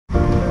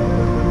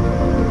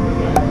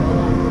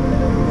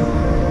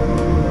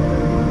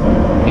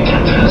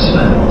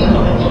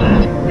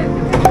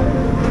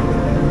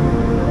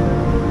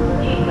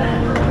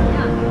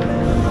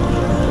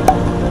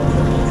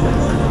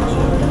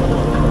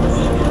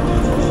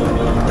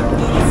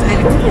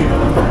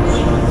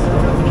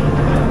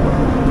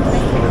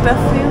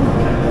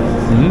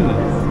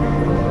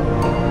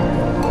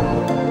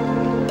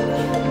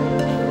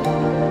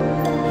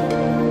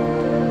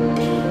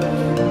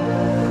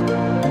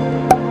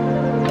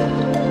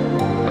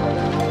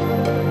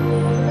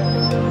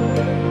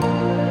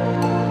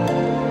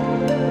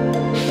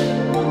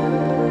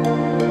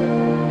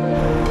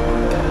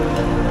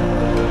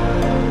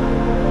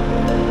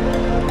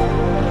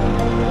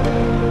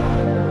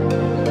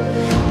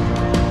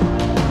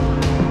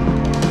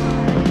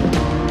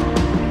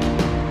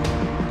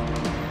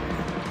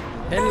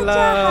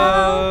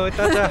Hello,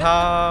 大家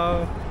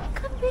好.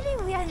 Can't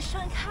believe we are in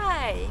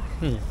Shanghai.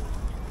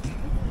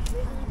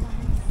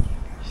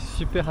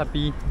 Super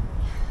happy.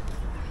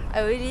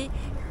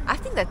 I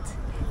think that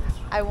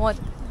I want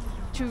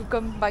to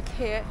come back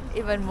here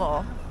even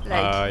more.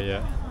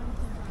 Yeah.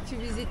 To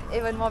visit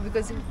even more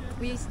because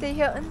we stay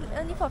here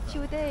only for a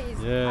few days.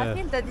 Yeah. I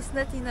feel that it's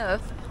not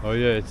enough. Oh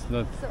yeah, it's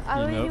not. So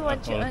I really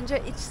want to all.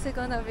 enjoy each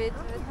second of it.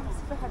 But I'm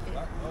super happy.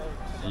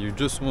 You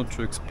just want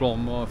to explore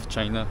more of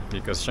China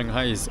because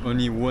Shanghai is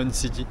only one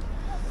city,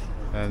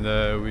 and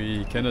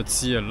we cannot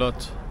see a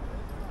lot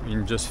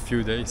in just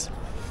few days.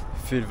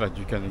 Feel that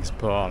you can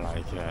explore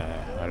like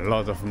a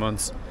lot of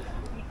months,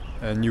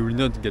 and you will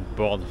not get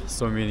bored.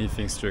 So many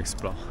things to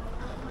explore.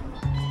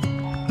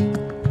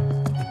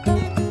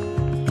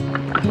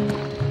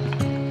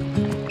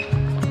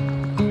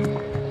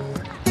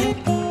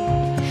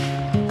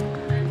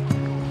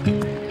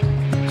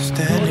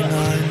 Standing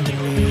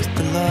underneath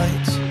the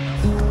lights,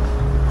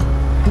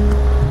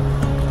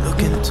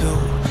 looking into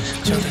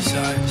each other's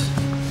eyes.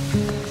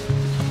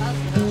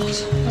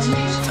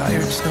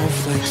 Tired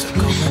snowflakes are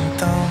coming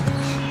down,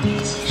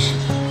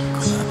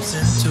 collapse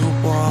into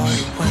water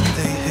when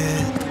they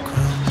hit the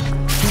ground.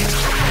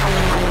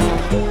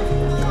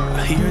 I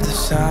hear the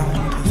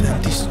sound of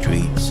empty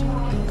streets.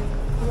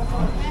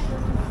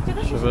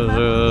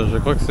 Je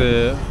crois que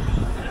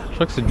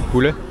c'est du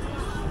poulet.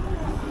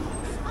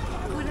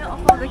 Poulet en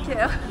forme de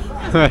cœur.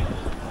 Ouais.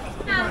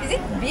 Is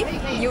it beef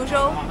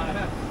usual?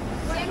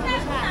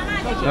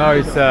 No,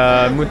 it's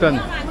mutton.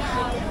 It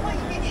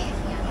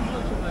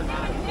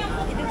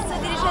looks so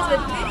delicious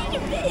but really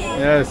big.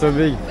 Yeah, it's so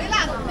big.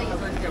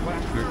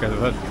 Look at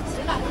that.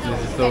 This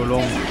is so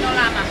long.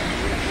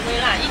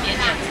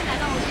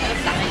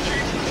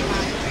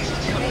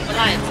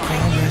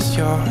 Promise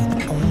you're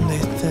the only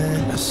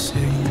thing I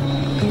see.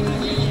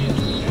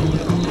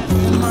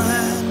 Hold my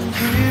hand and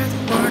hear the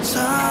words I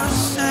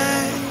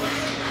say.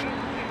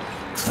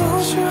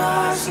 Close your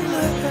eyes and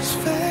let us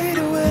fade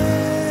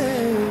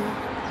away.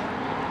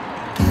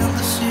 Build a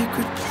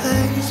secret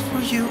place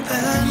for you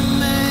and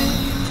me.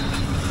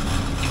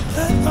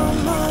 Let our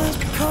minds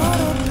be caught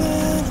up in a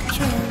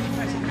dream.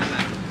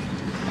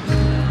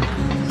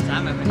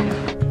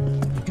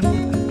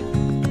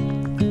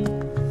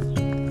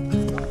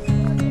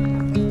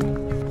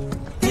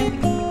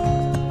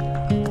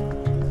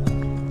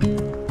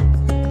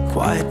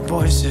 Quiet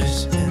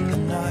voices in the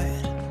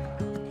night.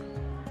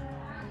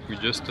 We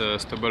just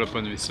stumbled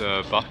upon this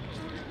park,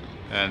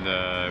 and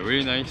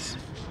really nice,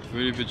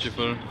 really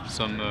beautiful.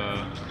 Some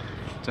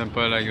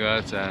temple like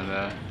that, and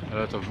a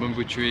lot of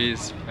bamboo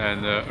trees.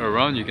 And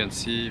around you can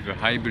see the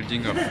high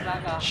building of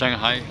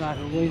Shanghai.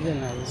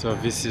 So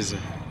this is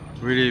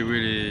really,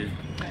 really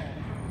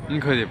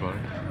incredible.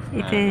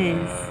 It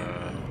is.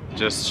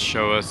 Just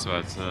show us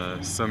that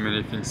so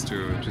many things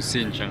to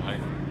see in Shanghai.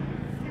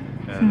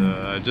 And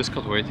I just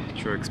can't wait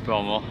to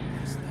explore more.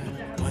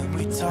 When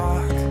we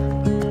talk,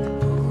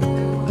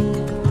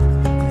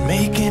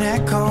 making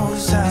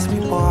echoes as we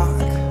walk.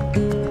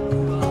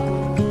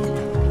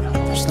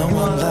 There's no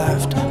one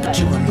left but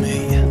you and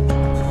me.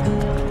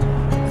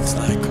 It's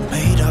like a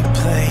made-up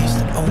place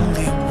that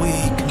only we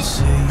can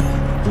see.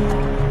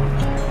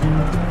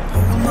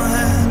 Hold my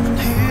hand and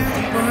hear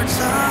the words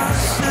I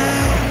say.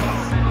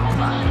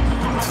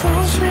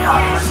 Close your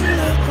eyes and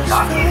let us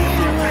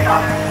fade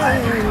away.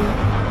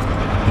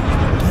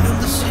 Build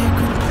a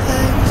secret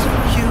place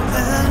for you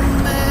and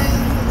me.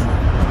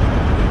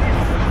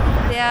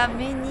 There are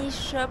many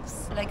shops,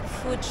 like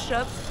food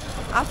shops.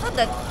 I thought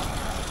that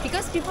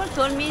because people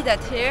told me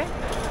that here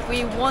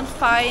we won't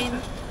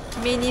find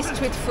many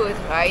street food,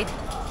 right?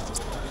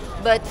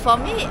 But for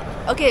me,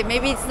 okay,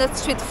 maybe it's not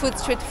street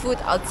food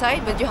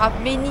outside, but you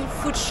have many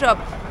food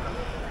shops.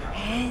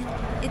 And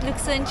it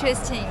looks so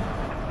interesting.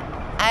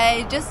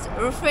 I just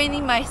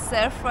refraining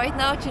myself right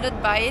now to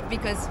not buy it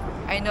because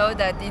I know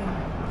that in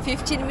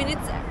 15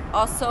 minutes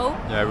or so,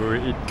 Yeah, we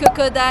will eat.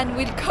 Crocodile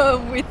will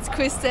come with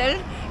Crystal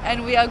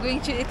and we are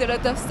going to eat a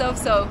lot of stuff,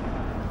 so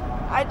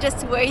I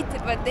just wait,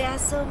 but there are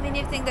so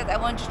many things that I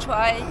want to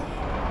try.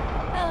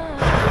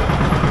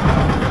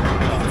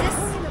 Is this?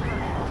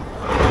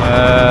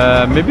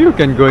 Maybe we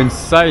can go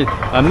inside.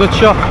 I'm not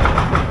sure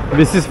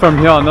this is from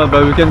here or not,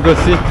 but we can go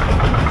see.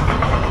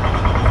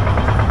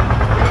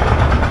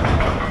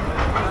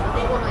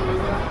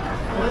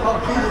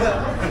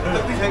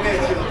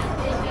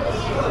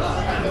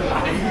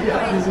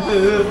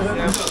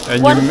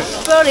 And One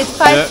pearl is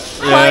 5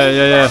 coins.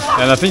 Yeah.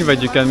 And I think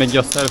that you can make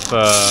yourself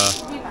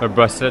a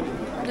bracelet. I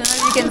don't know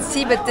if you can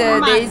see, but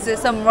there is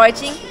some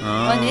writing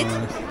on it.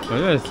 So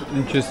yeah, it's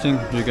interesting.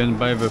 You can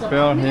buy the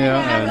pearl here,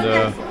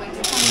 and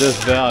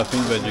just there I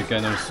think that you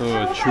can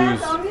also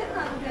choose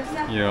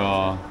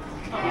your...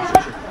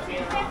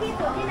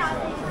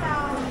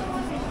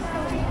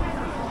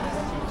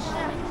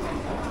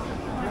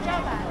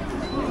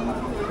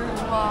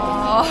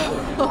 Wow.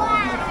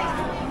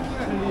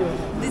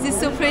 This is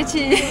so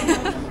pretty.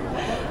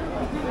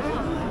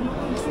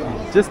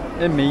 Just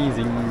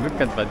amazing. Look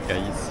at that,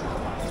 guys.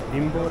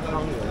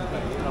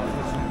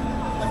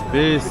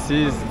 This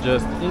is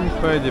just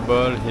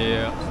incredible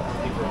here.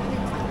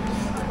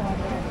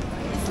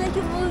 It's like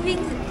a movie.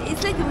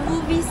 It's like a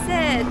movie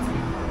set.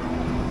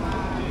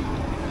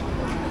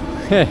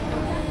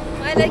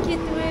 I like it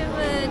very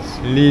much.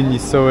 Lyn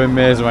is so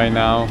amazed right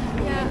now.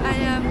 Yeah, I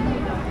am.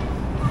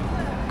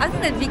 I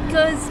think that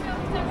because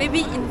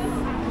maybe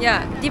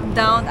deep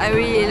down I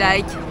really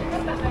like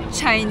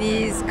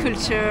Chinese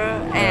culture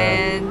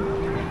and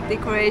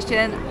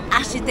decoration,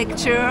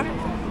 architecture,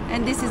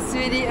 and this is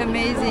really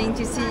amazing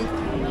to see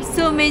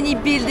so many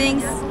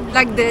buildings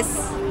like this.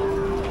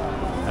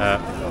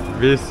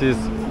 This is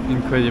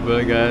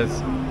incredible,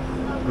 guys.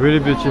 Really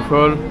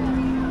beautiful.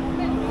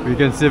 We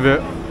can see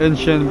the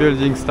ancient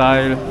building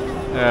style,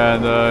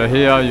 and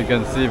here you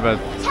can see that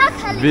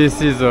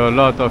this is a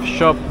lot of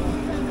shop,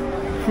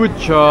 food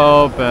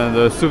shop and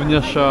a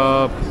souvenir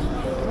shop,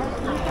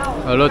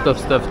 a lot of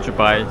stuff to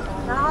buy.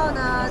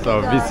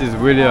 So this is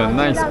really a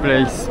nice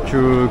place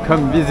to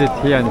come visit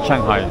here in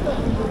Shanghai.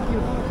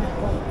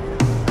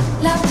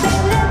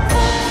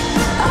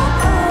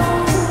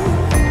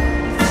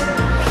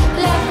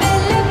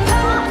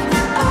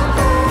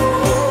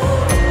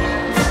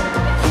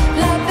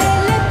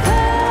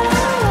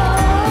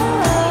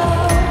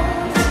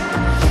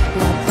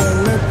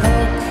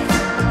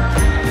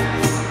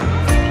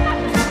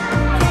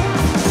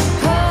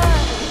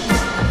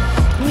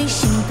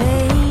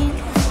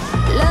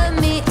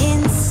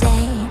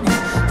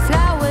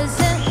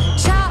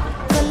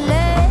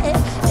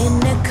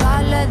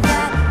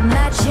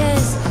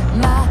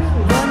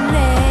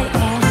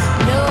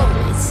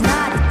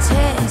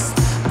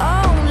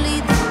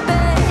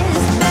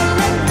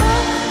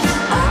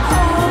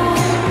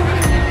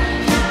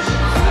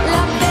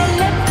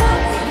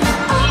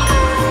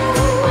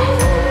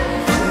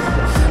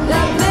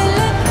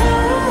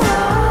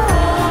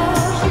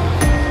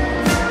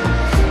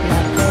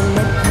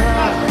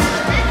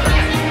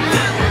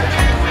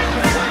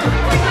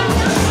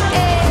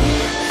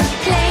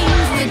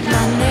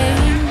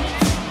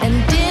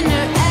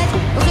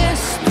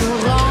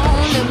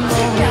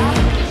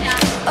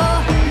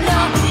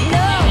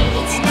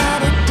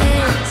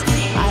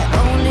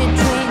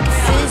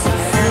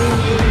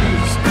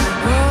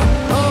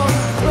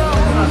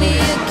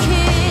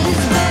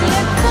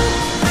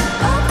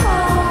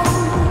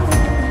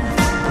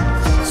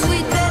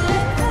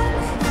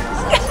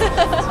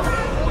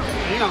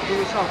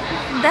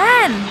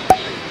 Dan,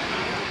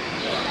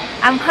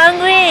 I'm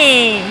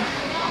hungry.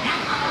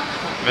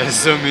 There's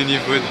so many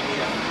food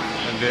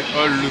and they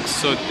all look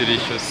so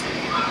delicious.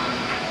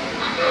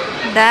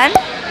 Dan,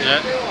 Yeah.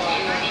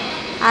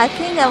 I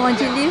think I want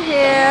to live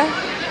here.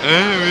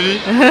 Really?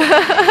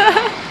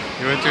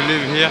 You want to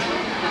live here?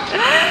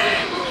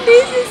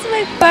 This is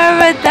my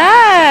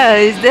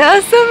paradise. There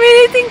are so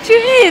many things to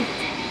eat.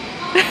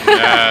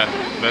 Yeah,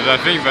 but I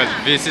think that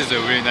this is a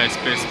really nice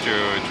place to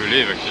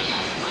live actually.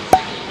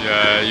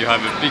 Yeah, you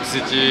have a big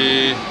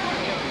city,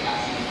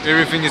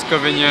 everything is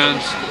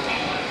convenient,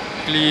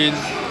 clean,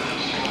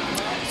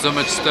 so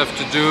much stuff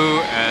to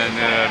do, and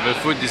the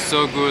food is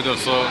so good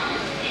also.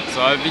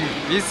 So I think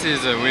this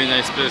is a really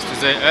nice place to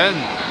stay, and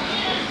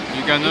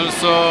you can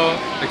also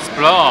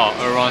explore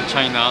around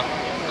China.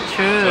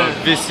 True. So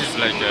this is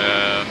like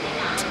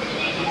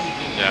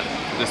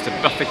just a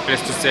perfect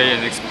place to stay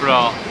and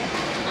explore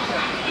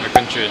the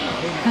country.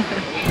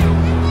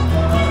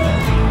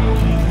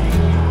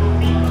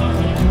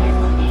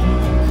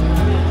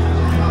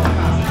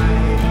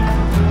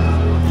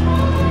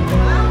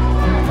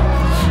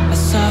 I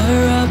saw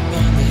her up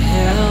on the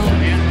hill,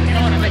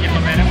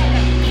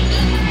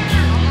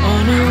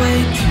 on her way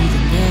to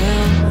the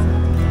mill,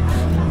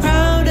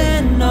 proud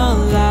and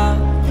all out.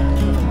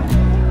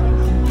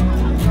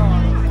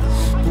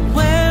 But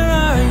where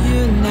are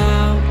you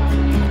now?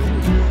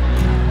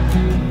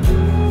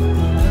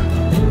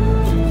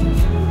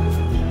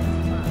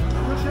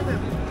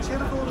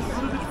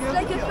 It's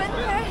like a fun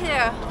fair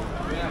here.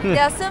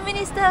 There are so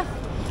many stuff,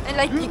 and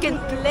like you can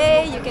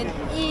play, you can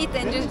eat,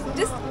 and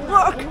just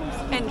work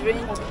and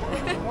drink.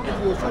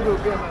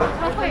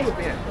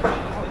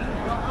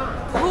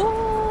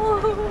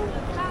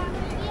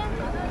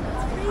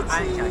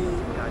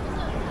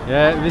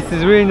 Yeah, this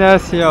is really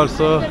nice here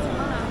also.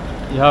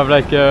 You have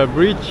like a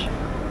bridge.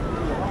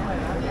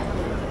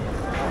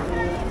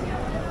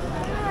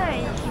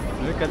 Hi.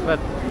 Look at that.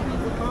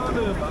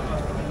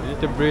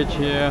 Little bridge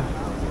here.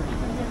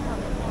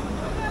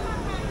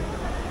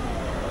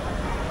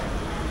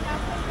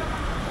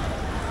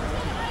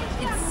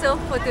 It's so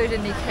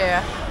photogenic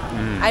here.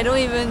 I don't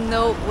even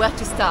know where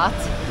to start.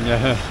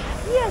 Yeah.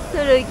 We are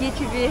so lucky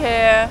to be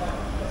here.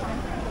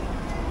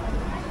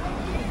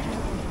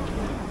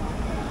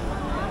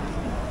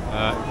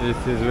 This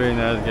is really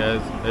nice,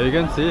 guys. You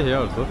can see here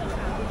also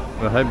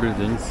the high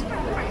buildings.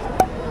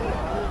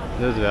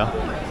 There's there.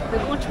 The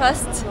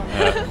contrast.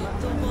 Yeah.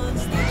 The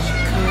ones that you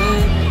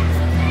could.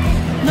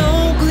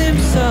 No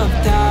glimpse of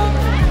doubt.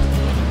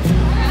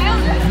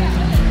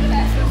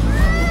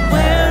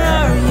 Where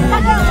are you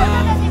now?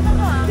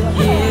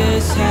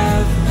 Years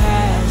have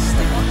passed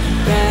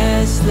and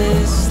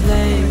restless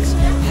legs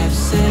have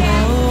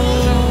settled.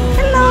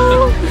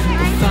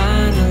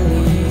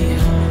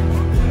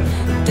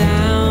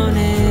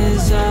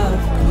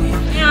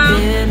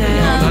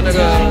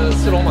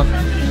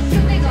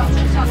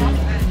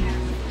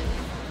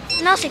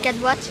 Non, c'est 4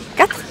 boîtes.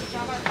 4?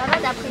 Papa,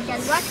 t'as pris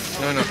 4 boîtes?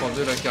 Non, on a pris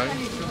 2 la carré.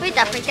 Oui,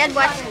 t'as pris 4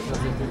 boîtes.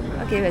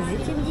 Ok, vas-y.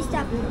 Tu me dis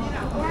stop.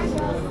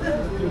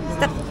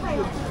 Stop.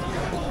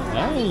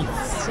 Nice.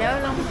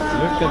 Xiaolongbao.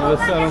 Look at the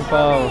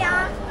Xiaolongbao.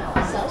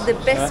 The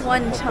best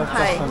one in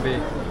Shanghai.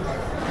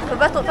 Faut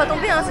pas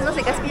tomber, hein, sinon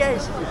c'est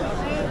gaspillage.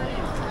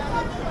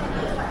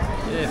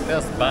 Yeah,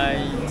 first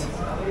bite.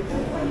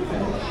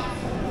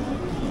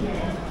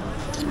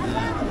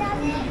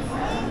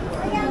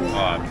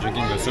 Oh, I'm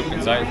drinking the soup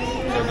inside.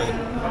 So good.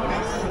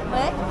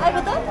 Ouais, ah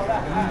betul?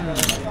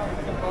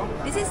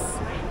 This is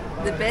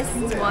the best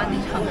one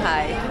in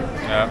Shanghai.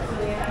 Yeah,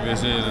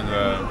 this is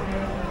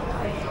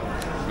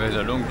there's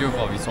a long queue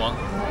for this one.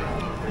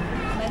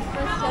 My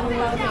first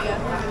Xiaolongbao here.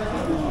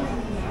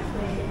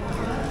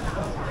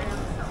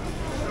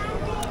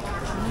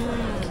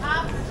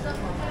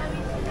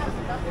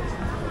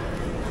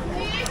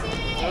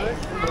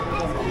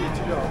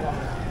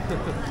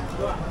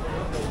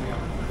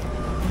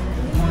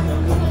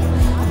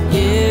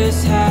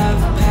 Years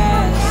have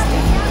passed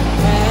and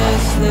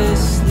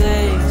restless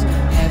legs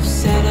have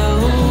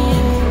settled.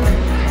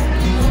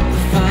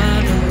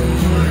 Finally,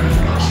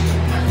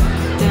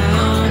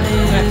 down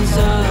is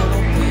up.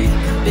 We've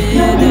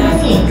been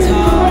at the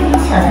top.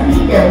 巧克力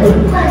的文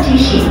化知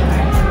识，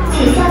且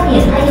下面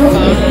还有免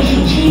费试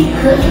吃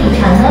和品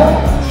尝哦。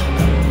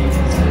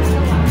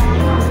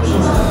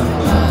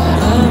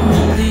 I'm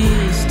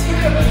released to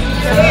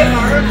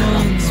find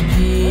one's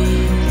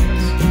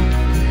peace.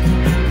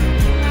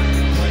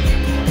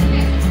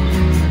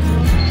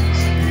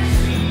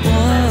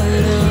 What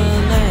a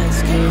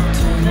landscape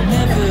to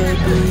never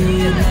be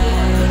left.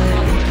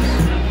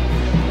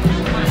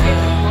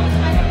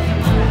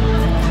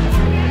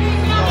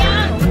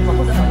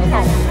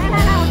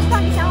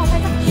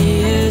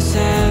 Years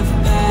have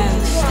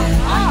passed and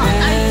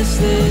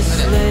restless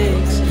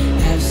legs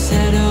have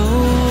settled.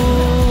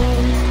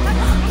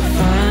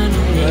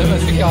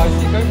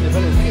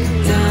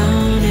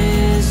 Down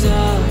is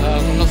up,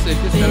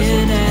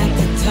 been at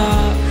the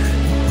top.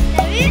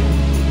 T'as vu?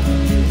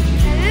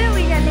 T'as vu où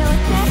il allait au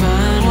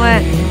ciel?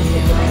 Ouais.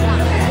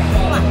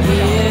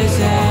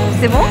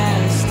 C'est bon?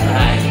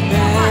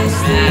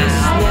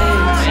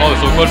 Oh,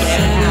 so cold.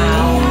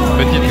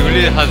 But it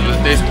really has the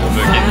taste of a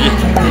candy.